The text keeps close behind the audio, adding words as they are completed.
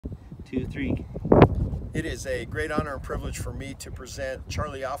2, 3. It is a great honor and privilege for me to present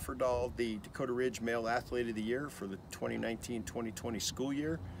Charlie Offerdahl, the Dakota Ridge Male Athlete of the Year for the 2019-2020 school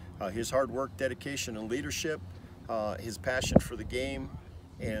year. His hard work, dedication, and leadership, his passion for the game,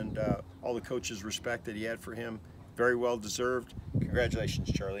 and all the coaches' respect that he had for him, very well deserved.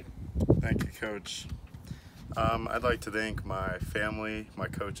 Congratulations, Charlie. Thank you, Coach. I'd like to thank my family, my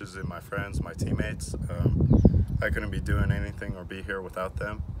coaches, and my friends, my teammates. I couldn't be doing anything or be here without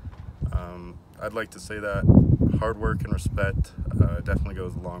them. I'd like to say that hard work and respect definitely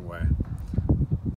goes a long way.